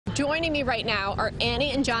joining me right now are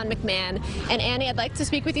Annie and John McMahon. And Annie, I'd like to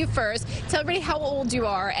speak with you first. Tell everybody how old you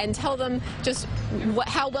are and tell them just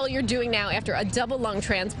how well you're doing now after a double lung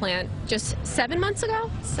transplant just 7 months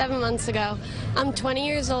ago? 7 months ago. I'm 20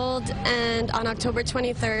 years old, and on October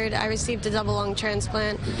 23rd, I received a double lung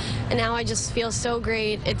transplant, and now I just feel so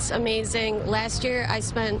great. It's amazing. Last year, I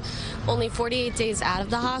spent only 48 days out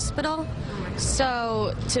of the hospital,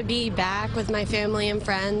 so to be back with my family and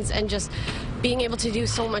friends and just being able to do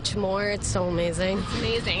so much more, it's so amazing. It's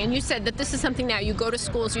amazing. And you said that this is something now you go to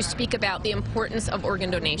schools, you speak about the importance of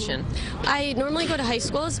organ donation. I normally go to high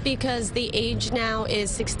schools because the age now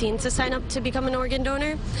is 16 to sign up to become an organ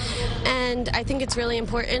donor. And I think it's really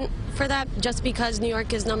important for that just because New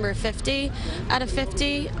York is number 50 out of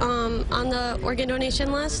 50 on the organ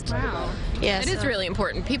donation list. Wow. Yes. It is really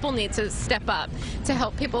important. People need to step up to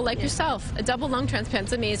help people like yourself. A double lung transplant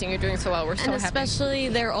is amazing. You're doing so well. We're so happy. And especially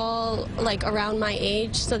they're all like around my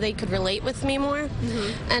age, so they could relate with me more.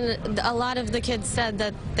 And a lot of the kids said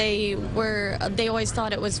that they always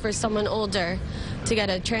thought it was for someone older to get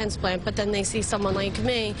a transplant, but then they see someone like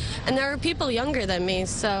me, and there are people younger than me,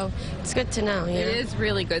 so it's good to know. It is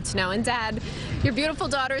really good to know. And Dad, your beautiful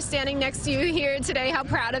daughter is standing next to you here today. How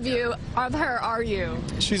proud of her are you?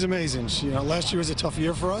 She's amazing. Last year was a tough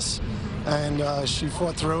year for us, and she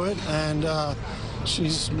fought through it, and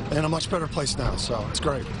she's in a much better place now, so it's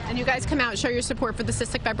great. And you guys come out and show your support for the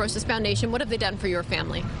Cystic Fibrosis Foundation. What have they done for your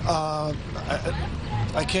family?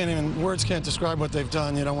 I can't even, words can't describe what they've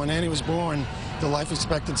done. When Annie was born, the life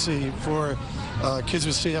expectancy for kids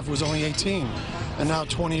with CF was only 18. And now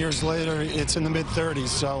 20 years later, it's in the mid-30s.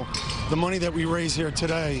 So the money that we raise here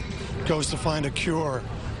today goes to find a cure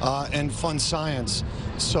and fund science.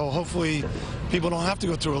 So hopefully people don't have to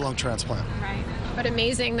go through a lung transplant. Right. But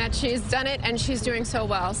amazing that she's done it and she's doing so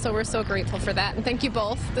well. So we're so grateful for that. And thank you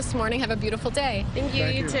both this morning. Have a beautiful day. Thank you,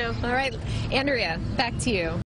 you too. All right, Andrea, back to you.